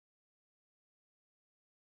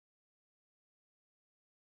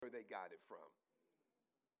where they got it from.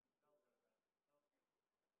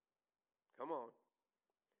 Come on.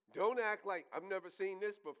 Don't act like I've never seen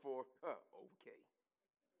this before. Okay.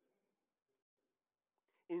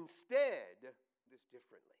 Instead, this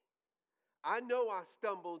differently. I know I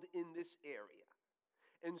stumbled in this area.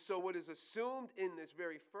 And so, what is assumed in this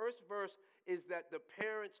very first verse is that the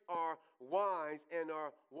parents are wise and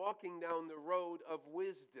are walking down the road of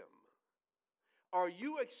wisdom. Are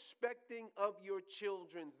you expecting of your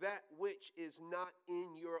children that which is not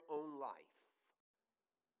in your own life?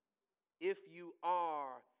 If you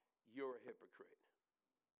are, you're a hypocrite.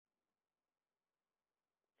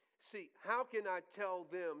 See, how can I tell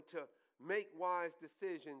them to make wise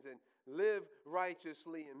decisions and live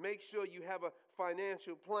righteously and make sure you have a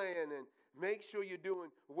financial plan and make sure you're doing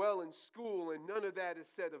well in school and none of that is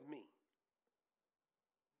said of me?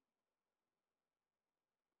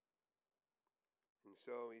 And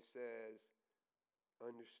so he says,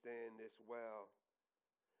 understand this well.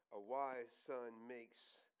 A wise son makes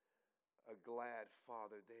a glad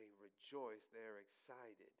father. They rejoice, they're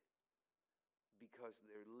excited because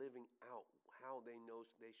they're living out how they know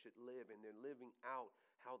they should live, and they're living out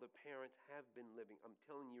how the parents have been living. I'm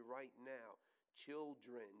telling you right now,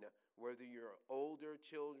 children, whether you're older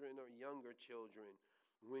children or younger children,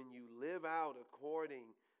 when you live out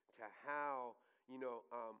according to how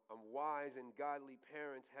wise and godly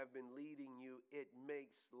parents have been leading you, it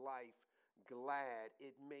makes life glad.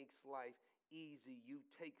 It makes life easy. You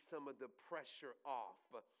take some of the pressure off.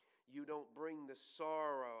 You don't bring the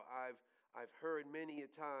sorrow. I've heard many a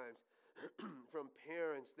times from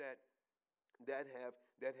parents that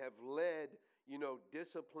have led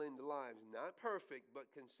disciplined lives, not perfect but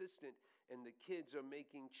consistent, and the kids are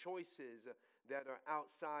making choices that are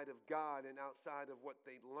outside of God and outside of what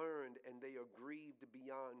they learned, and they are grieved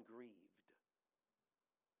beyond grieved.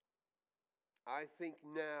 I think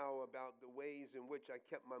now about the ways in which I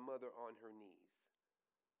kept my mother on her knees.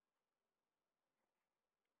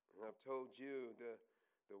 And I've told you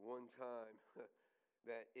the one time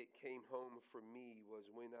that it came home for me was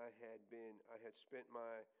when I had spent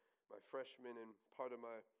my freshman and part of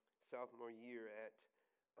my sophomore year at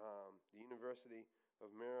the University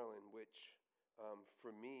of Maryland, which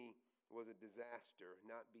for me was a disaster,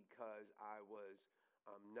 not because I was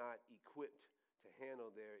not equipped to handle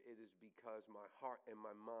there. It is because my heart and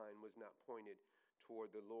my mind was not pointed toward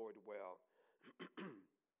the Lord well.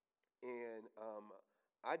 And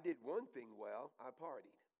I did one thing well. I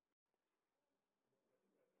partied.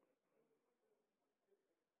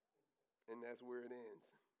 And that's where it ends.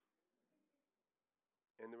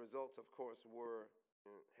 And the results, of course, were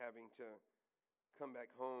having to come back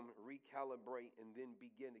home, recalibrate, and then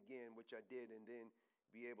begin again, which I did, and then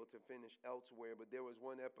be able to finish elsewhere. But there was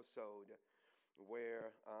one episode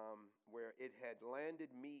where it had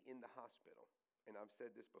landed me in the hospital. And I've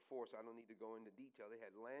said this before, so I don't need to go into detail. It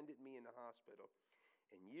had landed me in the hospital.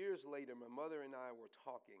 And years later, my mother and I were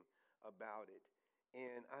talking about it.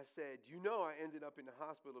 And I said, I ended up in the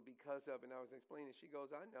hospital because of, and I was explaining, she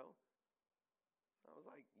goes, I know. I was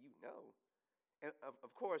like, you know. And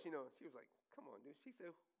of course, she was like, come on, dude. She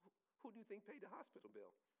said, who do you think paid the hospital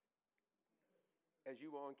bill as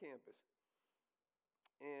you were on campus?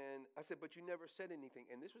 And I said, but you never said anything.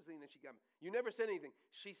 And this was the thing that she got me. You never said anything.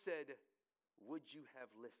 She said, would you have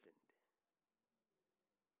listened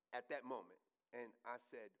at that moment? And I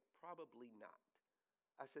said, probably not.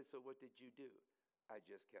 I said, so what did you do? I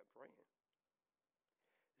just kept praying.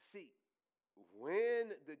 See,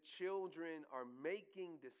 when the children are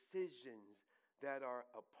making decisions that are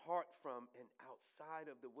apart from and outside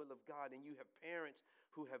of the will of God, and you have parents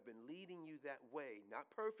who have been leading you that way, not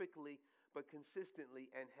perfectly, but consistently,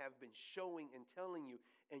 and have been showing and telling you,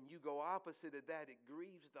 and you go opposite of that, it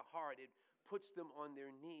grieves the heart. It puts them on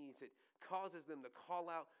their knees. It causes them to call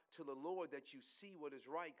out to the Lord that you see what is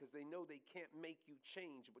right, because they know they can't make you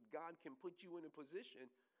change, but God can put you in a position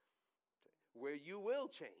where you will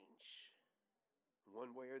change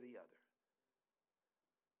one way or the other.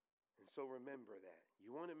 And so remember that.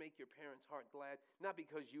 You want to make your parents' heart glad, not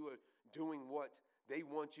because you are doing what they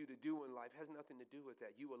want you to do in life. It has nothing to do with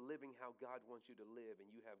that. You are living how God wants you to live, and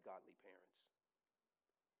you have godly parents.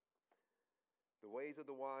 The ways of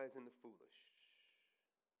the wise and the foolish.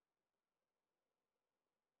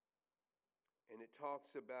 And it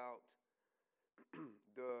talks about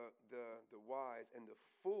the wise and the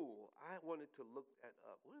fool. I wanted to look that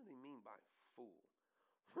up. What do they mean by fool?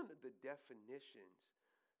 One of the definitions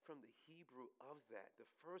from the Hebrew of that, the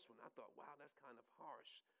first one, I thought, wow, that's kind of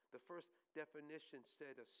harsh. The first definition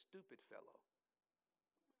said a stupid fellow.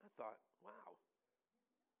 I thought, wow,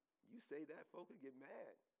 you say that, folk will get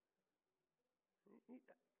mad.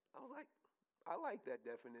 I was like, I like that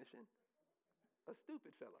definition. A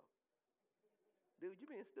stupid fellow. Dude, you're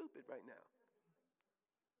being stupid right now.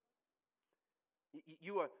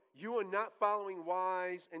 You are not following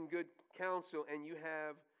wise and good counsel, and you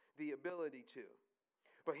have the ability to.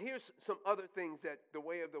 But here's some other things that the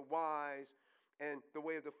way of the wise and the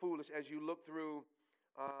way of the foolish, as you look through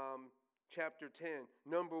chapter 10.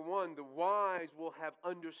 Number one, the wise will have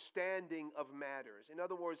understanding of matters. In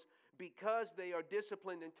other words, because they are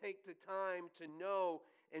disciplined and take the time to know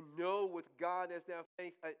and know with God as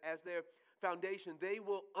their foundation, they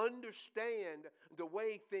will understand the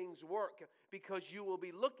way things work because you will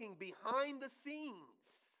be looking behind the scenes,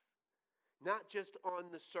 not just on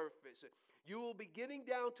the surface. You will be getting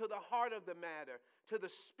down to the heart of the matter, to the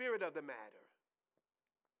spirit of the matter.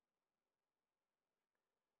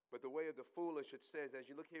 But the way of the foolish, it says, as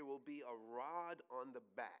you look here, will be a rod on the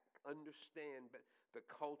back. Understand the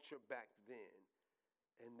culture back then.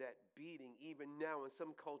 And that beating, even now in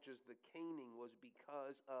some cultures, the caning was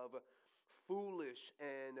because of foolish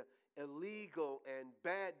and illegal and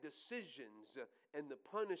bad decisions. And the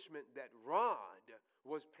punishment, that rod,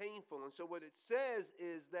 was painful. And so what it says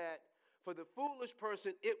is that for the foolish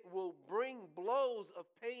person, it will bring blows of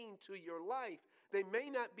pain to your life. They may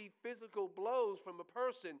not be physical blows from a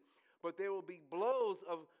person, but there will be blows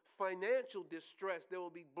of financial distress. There will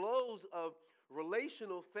be blows of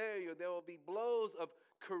relational failure. There will be blows of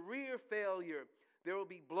career failure. There will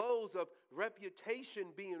be blows of reputation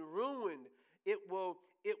being ruined. It will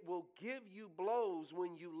give you blows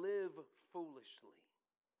when you live foolishly.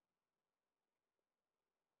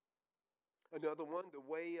 Another one,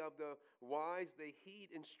 the way of the wise, they heed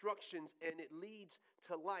instructions and it leads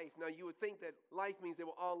to life. Now, you would think that life means they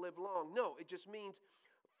will all live long. No, it just means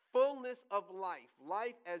fullness of life.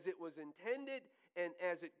 Life as it was intended and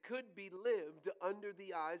as it could be lived under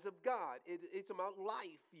the eyes of God. It's about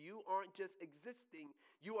life. You aren't just existing.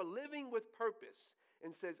 You are living with purpose.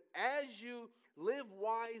 And says, as you live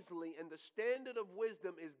wisely, and the standard of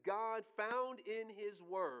wisdom is God found in His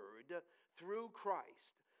Word through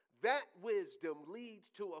Christ. That wisdom leads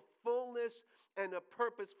to a fullness and a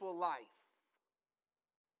purposeful life.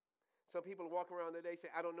 Some people walk around today say,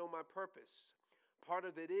 I don't know my purpose. Part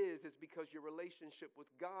of it is because your relationship with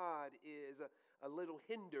God is a little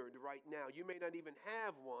hindered right now. You may not even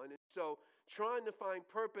have one. And so trying to find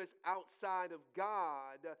purpose outside of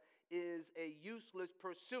God is a useless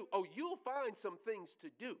pursuit. Oh, you'll find some things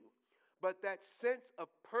to do, but that sense of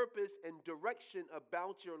purpose and direction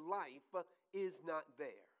about your life is not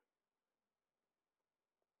there.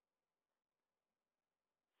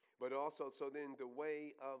 But also, so then the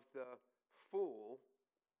way of the fool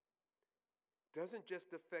doesn't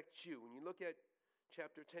just affect you. When you look at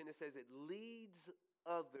chapter 10, it says it leads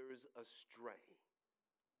others astray.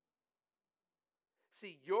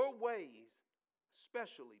 See, your ways,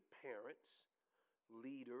 especially parents,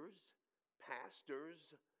 leaders, pastors,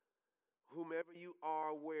 whomever you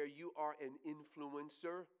are, where you are an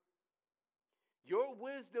influencer, your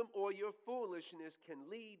wisdom or your foolishness can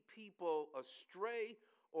lead people astray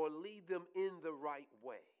or lead them in the right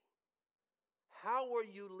way. How are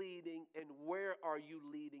you leading and where are you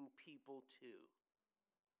leading people to?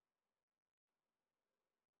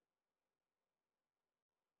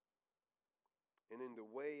 And in the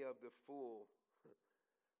way of the fool,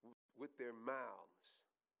 with their mouths,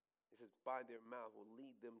 it says, by their mouth will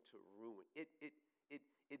lead them to ruin.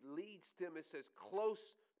 It leads them, it says,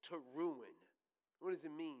 close to ruin. What does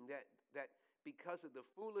it mean? That because of the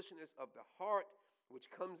foolishness of the heart, which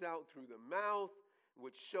comes out through the mouth,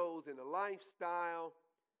 which shows in a lifestyle,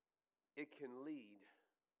 it can lead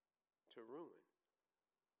to ruin.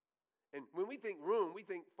 And when we think ruin, we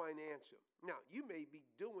think financial. Now, you may be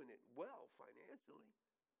doing it well financially.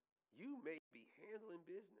 You may be handling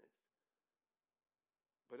business.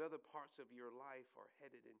 But other parts of your life are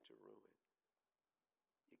headed into ruin.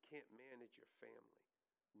 You can't manage your family.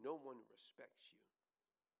 No one respects you.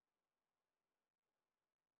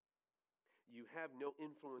 You have no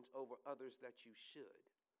influence over others that you should.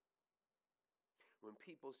 When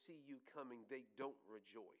people see you coming, they don't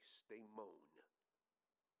rejoice. They moan.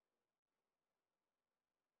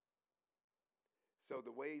 So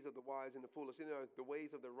the ways of the wise and the foolish, the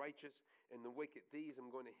ways of the righteous and the wicked, these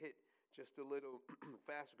I'm going to hit just a little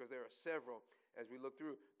faster because there are several as we look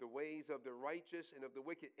through. The ways of the righteous and of the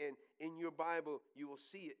wicked. And in your Bible, you will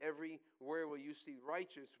see it everywhere where you see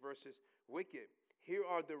righteous versus wicked. Here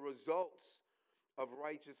are the results of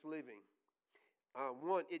righteous living.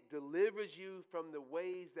 One, it delivers you from the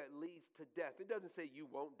ways that leads to death. It doesn't say you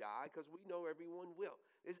won't die because we know everyone will.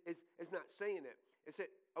 It's not saying that. It said,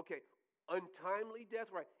 okay, untimely death,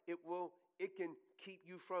 right? It can keep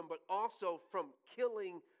you from, but also from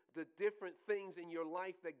killing the different things in your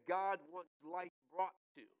life that God wants life brought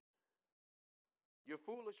to. Your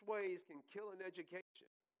foolish ways can kill an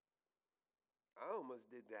education. I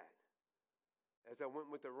almost did that as I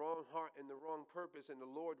went with the wrong heart and the wrong purpose, and the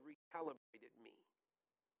Lord recalibrated me.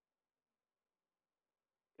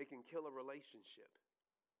 It can kill a relationship.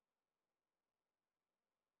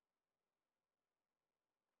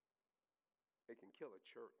 It can kill a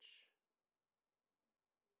church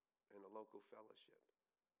and a local fellowship.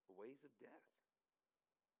 Ways of death.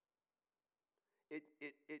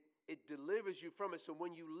 It delivers you from it. So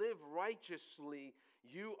when you live righteously,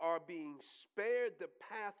 you are being spared the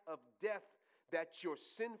path of death that your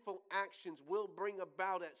sinful actions will bring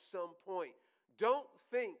about at some point. Don't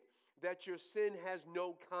think that your sin has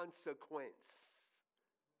no consequence.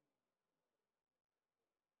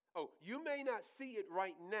 Oh, you may not see it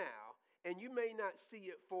right now, and you may not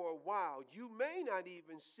see it for a while. You may not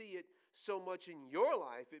even see it so much in your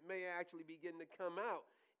life. It may actually begin to come out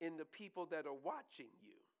in the people that are watching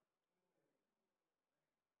you.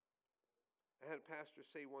 I had a pastor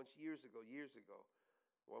say once years ago,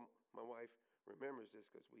 well, my wife remembers this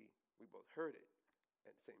because we both heard it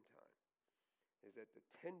at the same time, is that the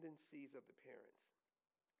tendencies of the parents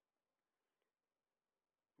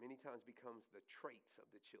many times becomes the traits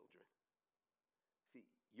of the children. See,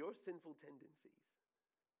 your sinful tendencies,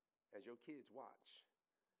 as your kids watch,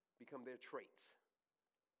 become their traits.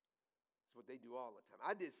 It's what they do all the time.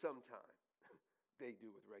 I did sometime. They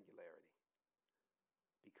do with regularity.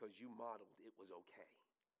 Because you modeled it was okay.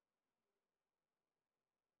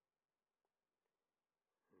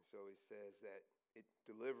 And so it says that it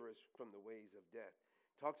delivers from the ways of death.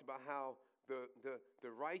 It talks about how the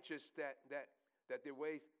righteous that their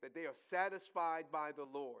ways, that they are satisfied by the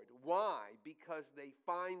Lord. Why? Because they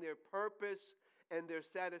find their purpose and their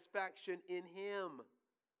satisfaction in Him.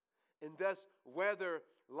 And thus, whether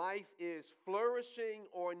life is flourishing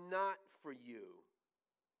or not for you,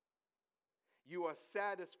 you are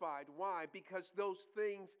satisfied. Why? Because those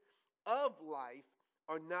things of life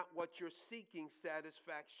are not what you're seeking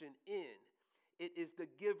satisfaction in. It is the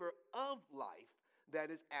giver of life that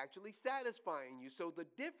is actually satisfying you. So the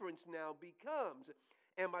difference now becomes,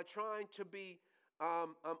 am I trying to be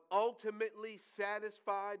ultimately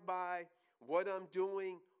satisfied by what I'm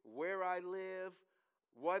doing, where I live,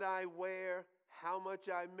 what I wear, how much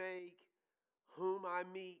I make, whom I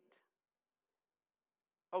meet?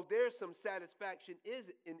 Oh, there's some satisfaction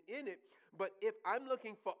in it, but if I'm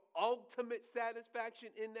looking for ultimate satisfaction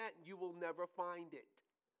in that, you will never find it.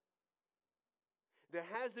 There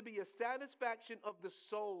has to be a satisfaction of the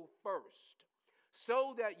soul first,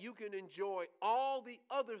 so that you can enjoy all the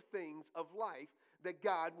other things of life that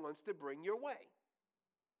God wants to bring your way.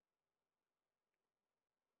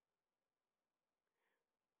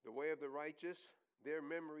 The way of the righteous, their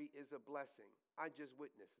memory is a blessing. I just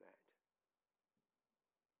witnessed that.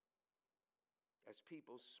 As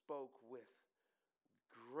people spoke with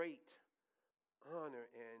great honor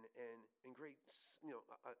and great,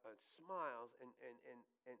 smiles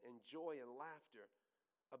and joy and laughter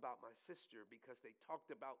about my sister, because they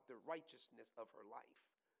talked about the righteousness of her life.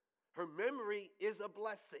 Her memory is a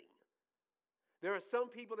blessing. There are some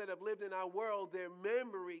people that have lived in our world, their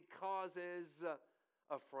memory causes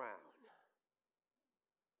a frown.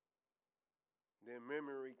 Their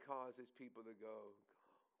memory causes people to go,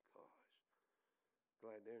 oh gosh,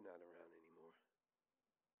 glad they're not around anymore.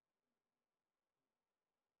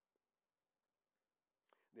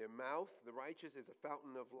 Their mouth, the righteous, is a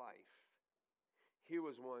fountain of life. Here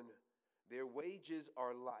was one, their wages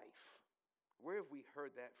are life. Where have we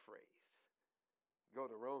heard that phrase? Go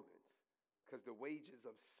to Romans, because the wages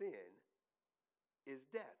of sin is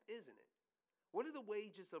death, isn't it? What are the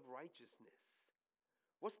wages of righteousness?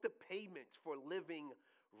 What's the payment for living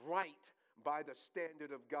right by the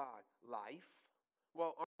standard of God? Life.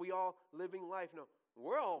 Well, aren't we all living life? No,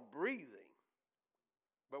 we're all breathing,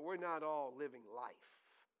 but we're not all living life.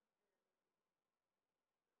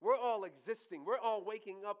 We're all existing. We're all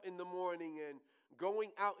waking up in the morning and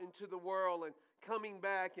going out into the world and coming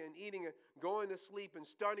back and eating and going to sleep and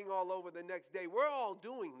starting all over the next day. We're all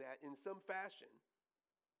doing that in some fashion,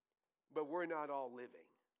 but we're not all living.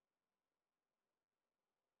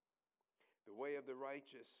 The way of the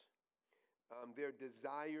righteous, their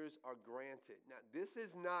desires are granted. Now, this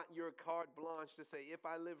is not your carte blanche to say, if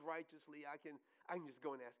I live righteously, I can just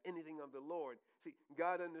go and ask anything of the Lord. See,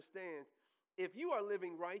 God understands. If you are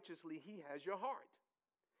living righteously, He has your heart.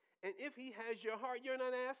 And if He has your heart, you're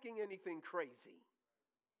not asking anything crazy.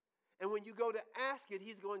 And when you go to ask it,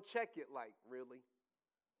 He's going to check it like, really?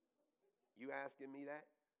 You asking me that?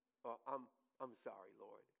 I'm sorry,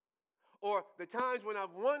 Lord. Or the times when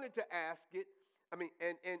I've wanted to ask it,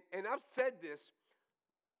 and I've said this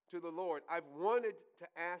to the Lord. I've wanted to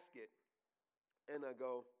ask it, and I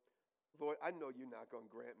go, Lord, I know you're not going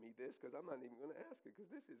to grant me this because I'm not even going to ask it because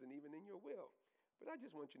this isn't even in your will. But I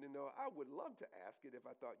just want you to know I would love to ask it if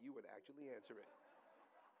I thought you would actually answer it.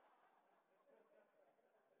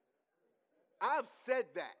 I've said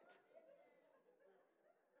that.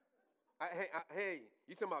 Hey,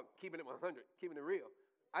 you talking about keeping it 100, keeping it real.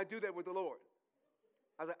 I do that with the Lord.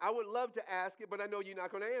 I was like, I would love to ask it, but I know you're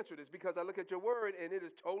not going to answer this because I look at your word and it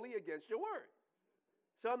is totally against your word.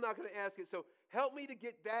 So I'm not going to ask it. So help me to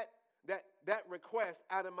get that request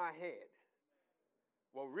out of my head.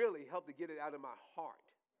 Well, really, help to get it out of my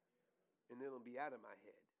heart. And then it'll be out of my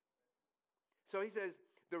head. So he says,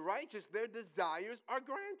 the righteous, their desires are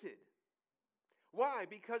granted. Why?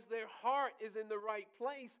 Because their heart is in the right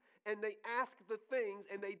place and they ask the things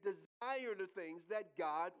and they desire the things that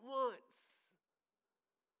God wants.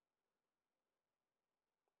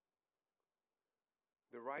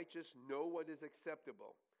 The righteous know what is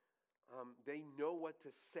acceptable. They know what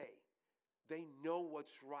to say. They know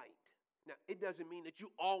what's right. Now, it doesn't mean that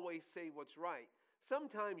you always say what's right.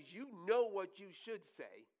 Sometimes you know what you should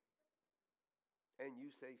say, and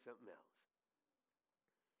you say something else.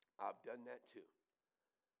 I've done that too.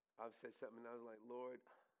 I've said something, and I was like, Lord,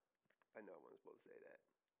 I know I wasn't supposed to say that.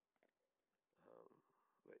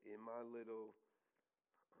 But in my little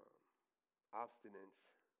obstinance,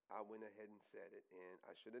 I went ahead and said it, and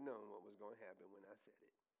I should have known what was going to happen when I said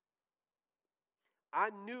it.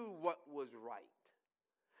 I knew what was right.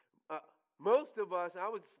 Most of us, I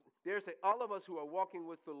would dare say all of us who are walking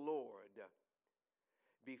with the Lord,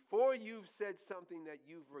 before you've said something that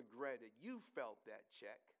you've regretted, you felt that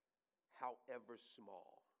check, however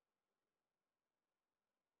small.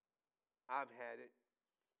 I've had it.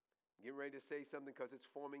 Get ready to say something because it's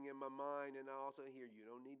forming in my mind, and I also hear you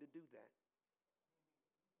don't need to do that.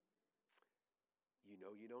 You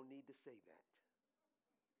know you don't need to say that.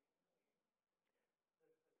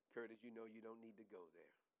 Curtis, you know you don't need to go there.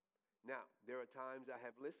 Now, there are times I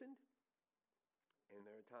have listened, and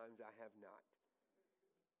there are times I have not.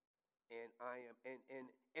 And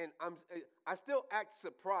I still act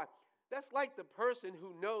surprised. That's like the person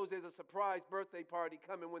who knows there's a surprise birthday party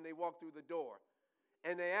coming when they walk through the door.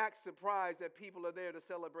 And they act surprised that people are there to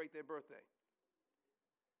celebrate their birthday.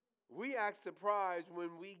 We act surprised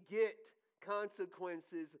when we get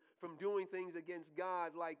consequences from doing things against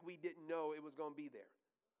God like we didn't know it was going to be there.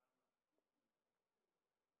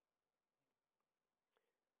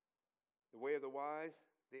 The way of the wise,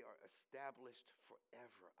 they are established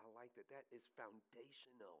forever. I like that. That is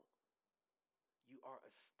foundational. You are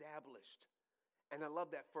established. And I love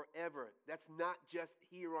that, forever. That's not just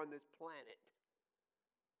here on this planet.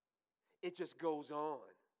 It just goes on.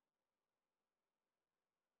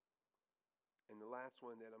 And the last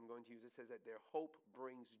one that I'm going to use, it says that their hope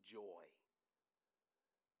brings joy.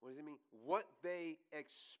 What does it mean? What they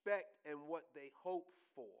expect and what they hope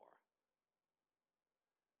for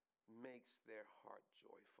makes their heart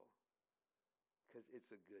joyful because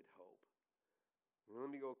it's a good hope. Let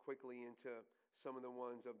me go quickly into some of the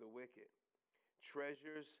ones of the wicked.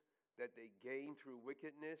 Treasures that they gain through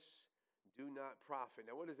wickedness do not profit.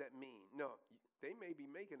 Now, what does that mean? No, they may be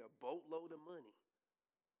making a boatload of money,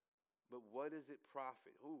 but what does it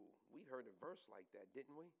profit? Ooh, we heard a verse like that,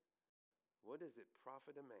 didn't we? What does it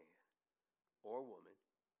profit a man or woman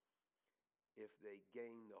if they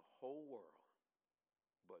gain the whole world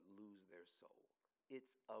but lose their soul?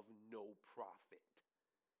 It's of no profit,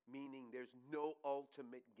 meaning there's no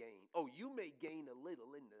ultimate gain. Oh, you may gain a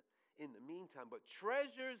little in the meantime, but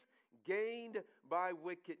treasures gained by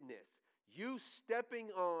wickedness, you stepping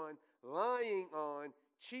on, lying on,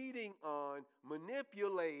 cheating on,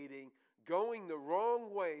 manipulating, going the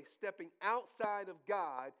wrong way, stepping outside of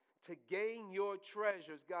God to gain your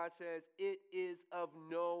treasures, God says it is of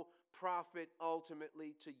no profit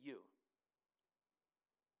ultimately to you.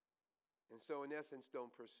 And so, in essence,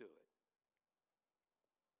 don't pursue it.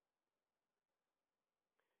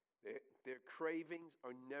 Their cravings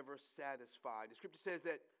are never satisfied. The scripture says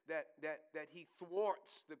that he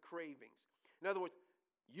thwarts the cravings. In other words,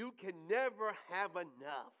 you can never have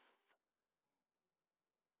enough.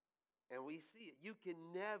 And we see it. You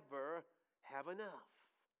can never have enough.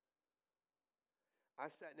 I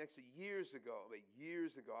sat next to years ago,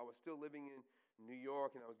 I was still living in New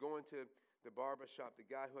York, and I was going to the barber shop, the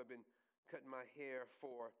guy who had been cutting my hair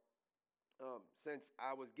for since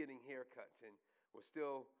I was getting haircuts, and was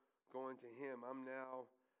still going to him. I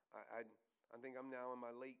think I'm now in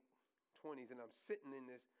my late 20s, and I'm sitting in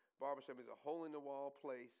this barbershop is a hole-in-the-wall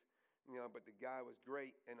place, but the guy was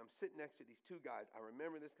great. And I'm sitting next to these two guys. I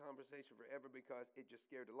remember this conversation forever because it just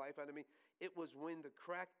scared the life out of me. It was when the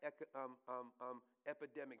crack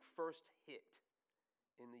epidemic first hit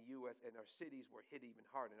in the U.S., and our cities were hit even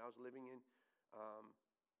harder. And I was living in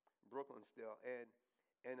Brooklyn still.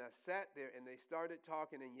 And I sat there, and they started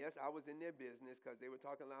talking. And, yes, I was in their business because they were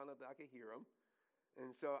talking loud enough that I could hear them.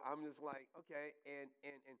 And so I'm just like, okay. And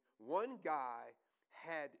one guy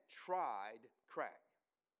had tried crack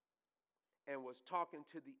and was talking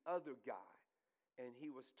to the other guy. And he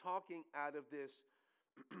was talking out of this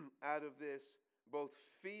both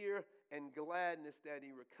fear and gladness that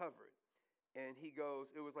he recovered. And he goes,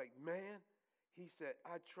 it was like, man, he said,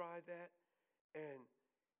 I tried that. And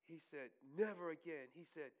he said, never again. He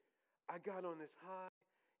said, I got on this high.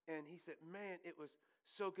 And he said, man, it was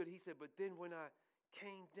so good. He said, but then when I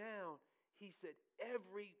came down, he said,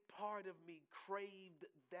 every part of me craved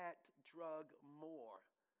that drug more.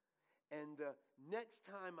 And the next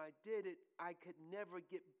time I did it, I could never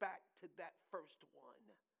get back to that first one.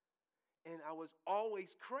 And I was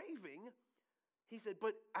always craving. He said,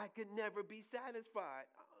 but I could never be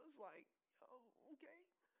satisfied. I was like, oh, okay.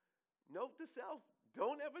 Note to self,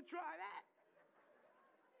 don't ever try that.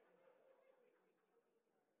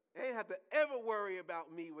 They ain't have to ever worry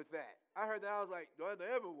about me with that. I heard that. I was like, don't have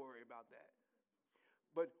to ever worry about that.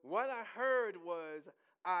 But what I heard was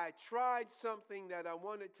I tried something that I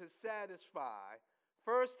wanted to satisfy.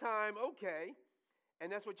 First time, okay.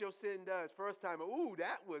 And that's what your sin does. First time, ooh,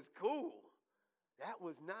 that was cool. That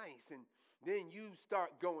was nice. And then you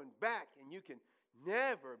start going back, and you can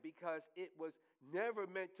never, because it was never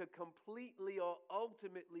meant to completely or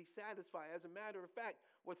ultimately satisfy. As a matter of fact,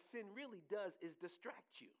 what sin really does is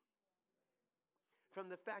distract you from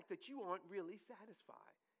the fact that you aren't really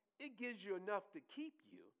satisfied. It gives you enough to keep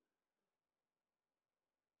you.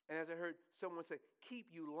 And as I heard someone say,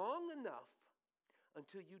 keep you long enough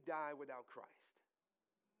until you die without Christ.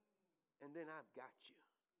 And then I've got you,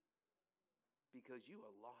 because you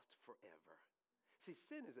are lost forever. See,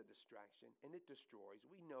 sin is a distraction, and it destroys.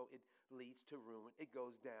 We know it leads to ruin. It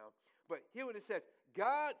goes down. But hear what it says.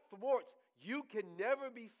 God thwarts. You can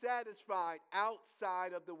never be satisfied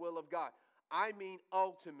outside of the will of God. I mean,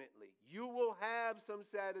 ultimately. You will have some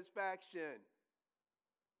satisfaction.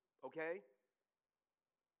 Okay?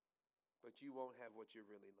 But you won't have what you're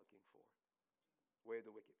really looking for. Way of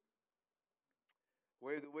the wicked.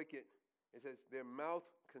 Way of the wicked. It says, their mouth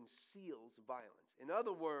conceals violence. In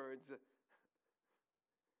other words,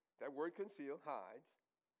 that word conceal, hides,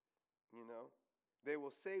 They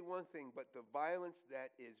will say one thing, but the violence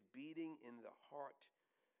that is beating in the heart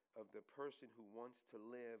of the person who wants to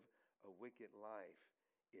live a wicked life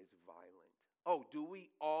is violent. Oh, do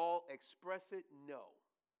we all express it? No.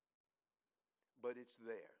 But it's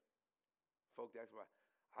there. Folks ask why.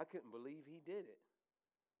 I couldn't believe he did it.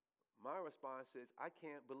 My response is, I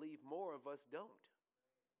can't believe more of us don't.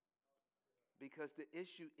 Because the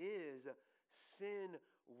issue is sin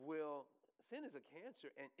is a cancer,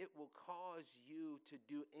 and it will cause you to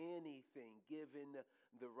do anything given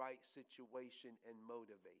the right situation and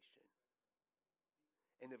motivation.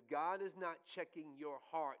 And if God is not checking your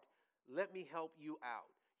heart, let me help you out.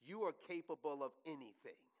 You are capable of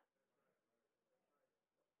anything.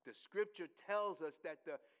 The scripture tells us that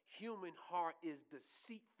the human heart is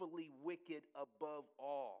deceitfully wicked above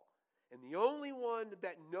all. And the only one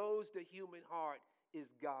that knows the human heart is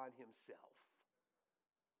God himself.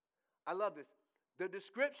 I love this. The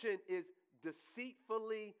description is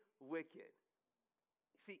deceitfully wicked.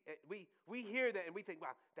 See, we hear that and we think,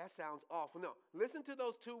 wow, that sounds awful. No, listen to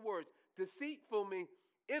those two words. Deceitful means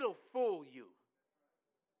it'll fool you.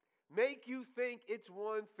 Make you think it's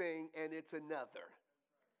one thing and it's another.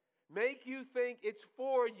 Make you think it's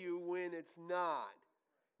for you when it's not.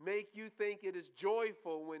 Make you think it is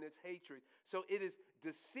joyful when it's hatred. So it is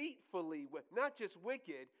deceitfully, not just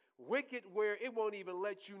wicked where it won't even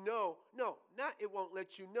let you know. No, not it won't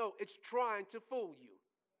let you know. It's trying to fool you.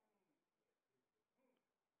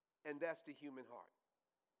 And that's the human heart.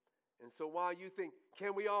 And so while you think,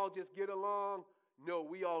 can we all just get along? No,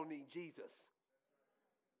 we all need Jesus.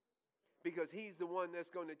 Because he's the one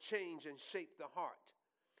that's going to change and shape the heart.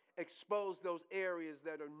 Expose those areas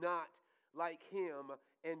that are not like him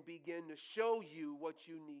and begin to show you what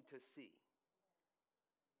you need to see.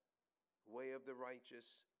 Way of the righteous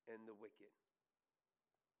and the wicked.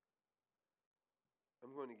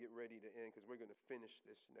 I'm going to get ready to end because we're going to finish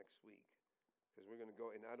this next week. Because we're going to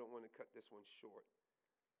go, and I don't want to cut this one short.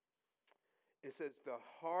 It says, the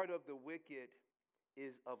heart of the wicked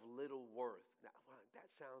is of little worth. Now, wow, that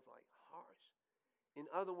sounds like harsh. In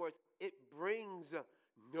other words, it brings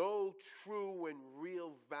no true and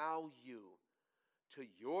real value to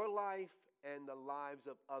your life and the lives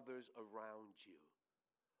of others around you.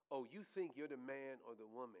 Oh, you think you're the man or the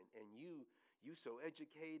woman, and you so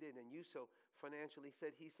educated and you so financially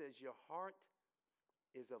set. He says your heart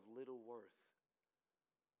is of little worth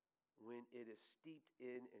when it is steeped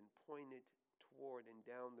in and pointed toward and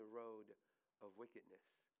down the road of wickedness.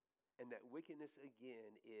 And that wickedness,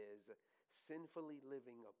 again, is sinfully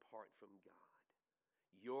living apart from God,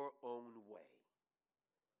 your own way.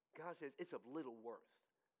 God says it's of little worth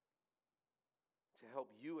to help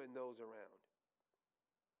you and those around.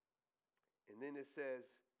 And then it says,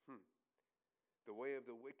 the way of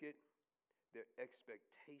the wicked, their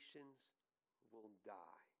expectations will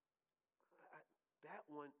die.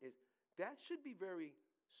 That should be very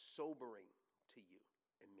sobering to you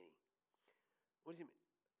and me. What does he mean?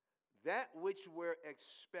 That which we're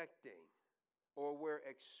expecting, or we're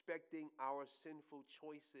expecting our sinful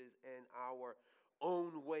choices and our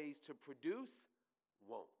own ways to produce,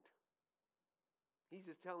 won't. He's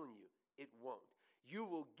just telling you, it won't. You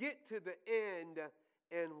will get to the end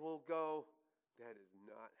and will go, that is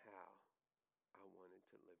not how I wanted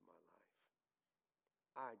to live my life.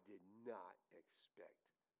 I did not expect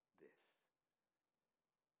this.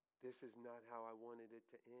 This is not how I wanted it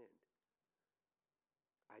to end.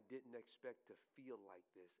 I didn't expect to feel like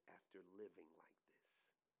this after living like this.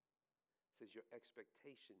 It says your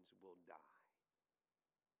expectations will die.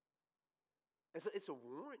 It's a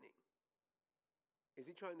warning. Is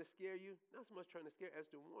he trying to scare you? Not so much trying to scare as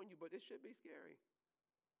to warn you, but it should be scary.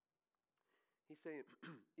 He's saying,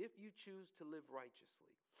 if you choose to live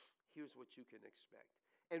righteously, here's what you can expect.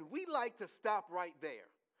 And we like to stop right there.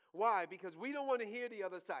 Why? Because we don't want to hear the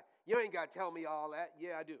other side. You ain't got to tell me all that.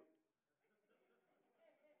 Yeah, I do.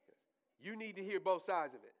 You need to hear both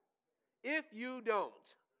sides of it. If you don't,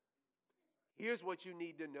 here's what you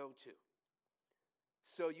need to know too.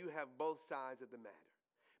 So you have both sides of the matter.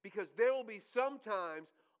 Because there will be sometimes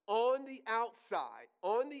on the outside,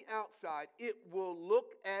 it will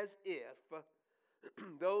look as if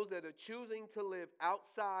those that are choosing to live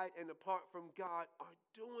outside and apart from God are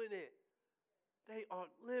doing it. They are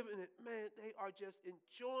living it. Man, they are just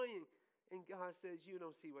enjoying. And God says, you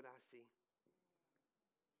don't see what I see.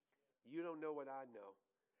 You don't know what I know.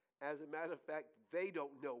 As a matter of fact, they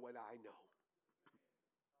don't know what I know.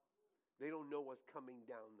 They don't know what's coming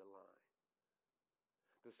down the line.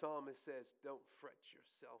 The psalmist says, don't fret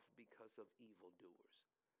yourself because of evildoers.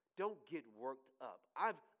 Don't get worked up.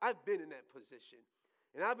 I've been in that position.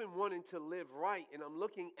 And I've been wanting to live right. And I'm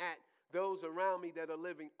looking at those around me that are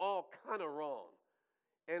living all kind of wrong.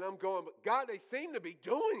 And I'm going, but God, they seem to be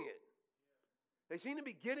doing it. They seem to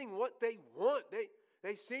be getting what they want.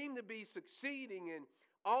 They seem to be succeeding. And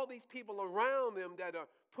all these people around them that are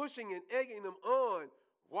pushing and egging them on.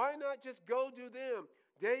 Why not just go do them?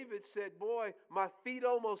 David said, boy, my feet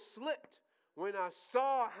almost slipped when I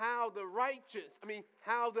saw how the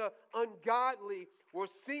ungodly were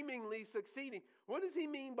seemingly succeeding. What does he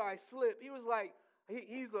mean by slip? He was like,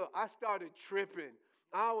 I started tripping.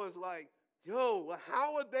 I was like, yo,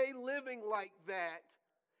 how are they living like that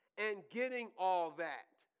and getting all that?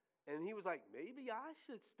 And he was like, maybe I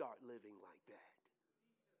should start living like that.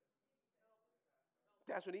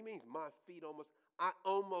 That's what he means. I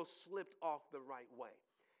almost slipped off the right way.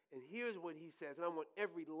 And here's what he says, and I want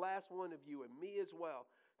every last one of you and me as well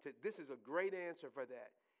this is a great answer for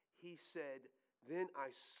that. He said, then I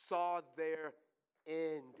saw their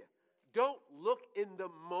end. Don't look in the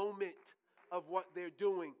moment of what they're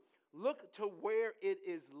doing. Look to where it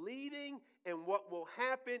is leading and what will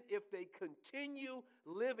happen if they continue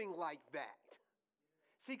living like that.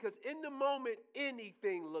 See, because in the moment,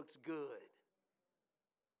 anything looks good.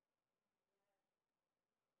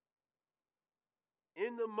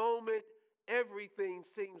 In the moment, everything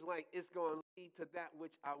seems like it's going to lead to that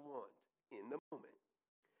which I want in the moment.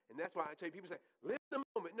 And that's why I tell you, people say, live in the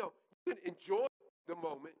moment. No, you can enjoy the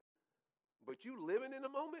moment, but you living in the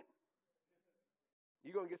moment,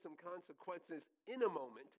 you're going to get some consequences in a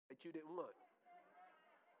moment that you didn't want.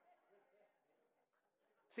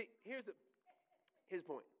 See, here's his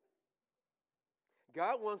point.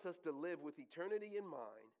 God wants us to live with eternity in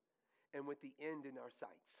mind and with the end in our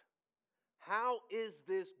sights. How is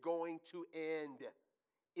this going to end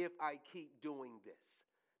if I keep doing this?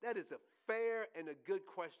 That is a fair and a good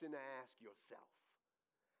question to ask yourself.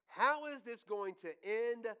 How is this going to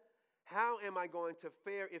end? How am I going to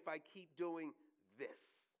fare if I keep doing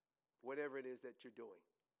this? Whatever it is that you're doing.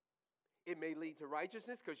 It may lead to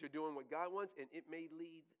righteousness because you're doing what God wants, and it may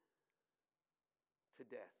lead to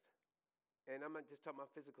death. And I'm not just talking about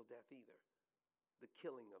physical death either. The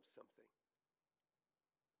killing of something.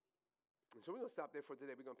 And so we're going to stop there for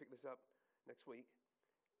today. We're going to pick this up next week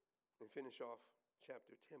and finish off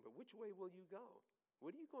chapter 10. But which way will you go?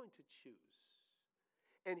 What are you going to choose?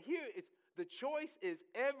 And here is the choice is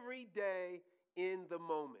every day in the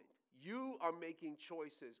moment. You are making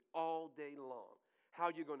choices all day long. How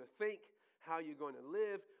you're going to think, how you're going to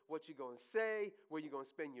live, what you're going to say, where you're going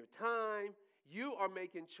to spend your time. You are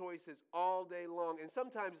making choices all day long. And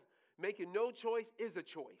sometimes making no choice is a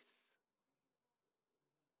choice.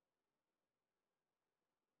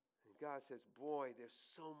 And God says, boy, there's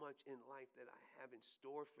so much in life that I have in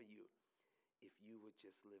store for you if you would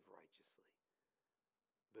just live righteously.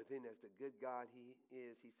 But then as the good God he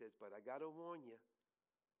is, he says, but I got to warn you,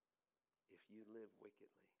 if you live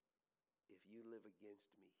wickedly, if you live against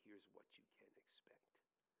me, here's what you can expect.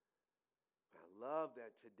 I love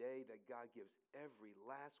that today that God gives every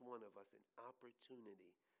last one of us an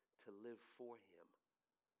opportunity to live for him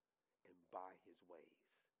and by his ways.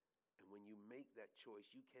 And when you make that choice,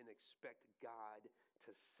 you can expect God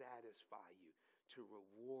to satisfy you, to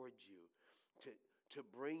reward you, to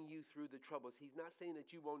bring you through the troubles. He's not saying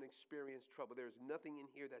that you won't experience trouble. There's nothing in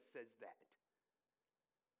here that says that.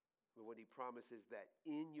 But what he promises that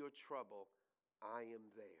in your trouble, I am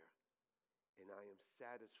there, and I am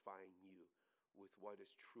satisfying you with what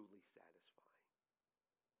is truly satisfying.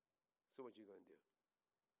 So what are you going to do?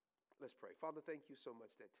 Let's pray. Father, thank you so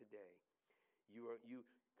much that today you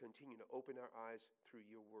continue to open our eyes through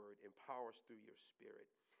your word, empower us through your spirit,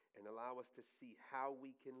 and allow us to see how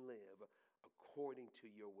we can live according to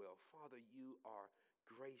your will. Father, you are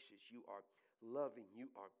gracious, you are loving, you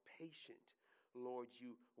are patient. Lord,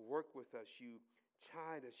 you work with us, you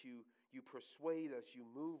chide us, you persuade us, you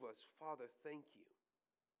move us. Father, thank you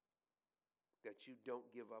that you don't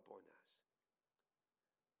give up on us.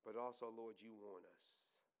 But also, Lord, you warn us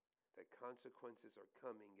that consequences are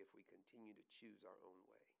coming if we continue to choose our own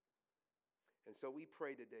way. And so we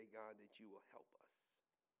pray today, God, that you will help us.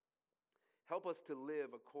 Help us to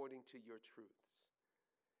live according to your truths.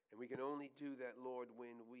 And we can only do that, Lord,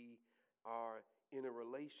 when we are in a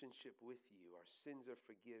relationship with you. Our sins are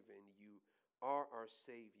forgiven. You are our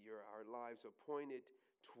Savior. Our lives are pointed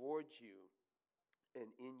towards you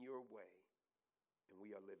and in your way. And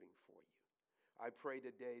we are living for you. I pray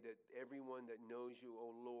today that everyone that knows you,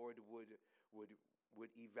 oh Lord, would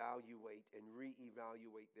evaluate and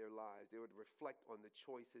reevaluate their lives. They would reflect on the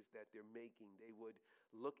choices that they're making. They would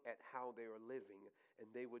look at how they are living, and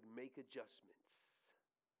they would make adjustments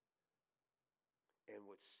and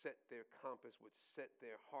would set their compass, would set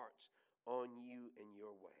their hearts on you and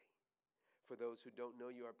your way. For those who don't know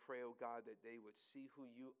you, I pray, oh God, that they would see who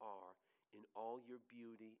you are in all your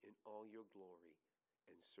beauty, in all your glory,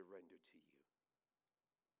 and surrender to you.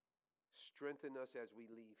 Strengthen us as we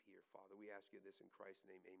leave here, Father. We ask you this in Christ's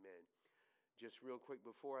name, amen. Just real quick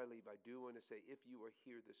before I leave, I do want to say, if you are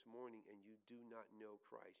here this morning and you do not know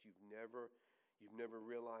Christ, you've never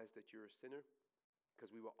realized that you're a sinner, because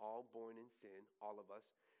we were all born in sin, all of us.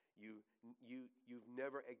 You've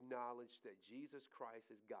never acknowledged that Jesus Christ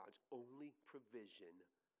is God's only provision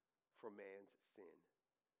for man's sin.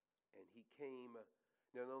 And he came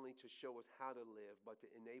not only to show us how to live, but to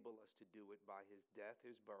enable us to do it by his death,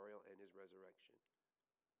 his burial, and his resurrection.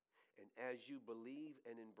 And as you believe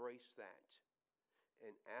and embrace that,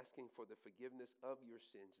 and asking for the forgiveness of your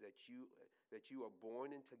sins, that you are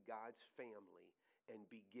born into God's family and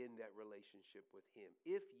begin that relationship with him.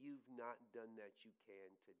 If you've not done that, you can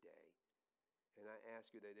today. And I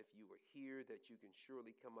ask you that if you were here, that you can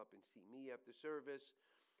surely come up and see me after service,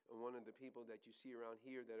 and one of the people that you see around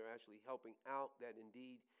here that are actually helping out, that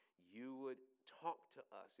indeed you would talk to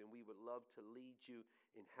us, and we would love to lead you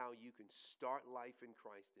in how you can start life in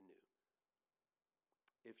Christ anew.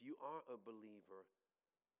 If you are a believer,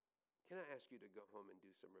 can I ask you to go home and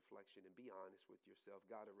do some reflection and be honest with yourself?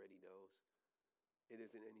 God already knows. It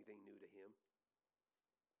isn't anything new to him.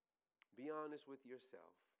 Be honest with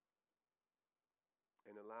yourself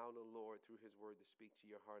and allow the Lord through his word to speak to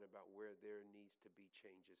your heart about where there needs to be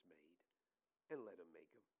changes made, and let him make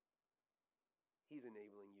them. He's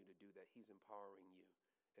enabling you to do that. He's empowering you.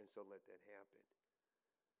 And so let that happen.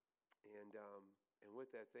 And with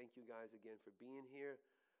that, thank you guys again for being here.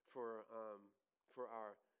 For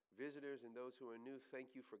our visitors and those who are new,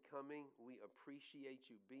 thank you for coming. We appreciate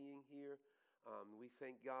you being here. We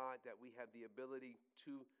thank God that we have the ability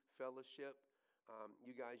to fellowship.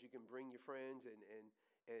 You guys, you can bring your friends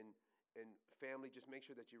and family. Just make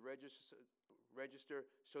sure that you register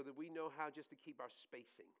so that we know how just to keep our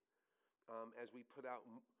spacing as we put out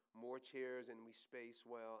more chairs and we space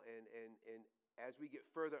well. And as we get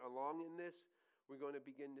further along in this, we're going to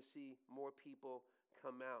begin to see more people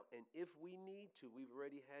come out. And if we need to, we've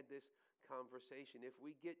already had this conversation. If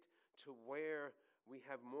we get to where we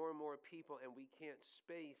have more and more people and we can't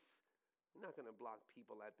space, we're not going to block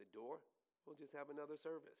people at the door. We'll just have another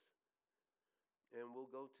service. And we'll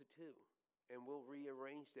go to two. And we'll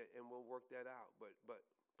rearrange that and we'll work that out. But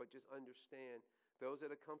just understand, those that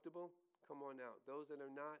are comfortable, come on out. Those that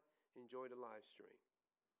are not, enjoy the live stream.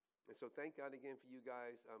 And so thank God again for you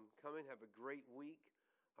guys coming. Have a great week.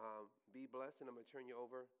 Be blessed. And I'm going to turn you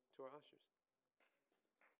over to our ushers.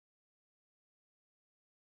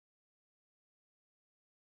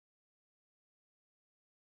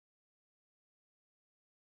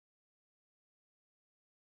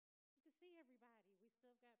 To see everybody. We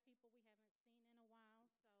still got people we haven't seen in a while,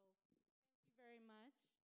 so thank you very much.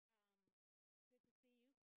 Good to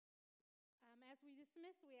see you. As we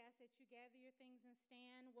dismiss, we ask that you gather your things and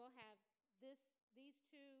stand. We'll have these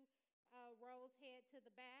two rows head to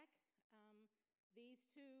the back. These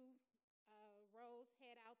two rows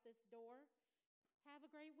head out this door. Have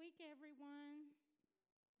a great week, everyone.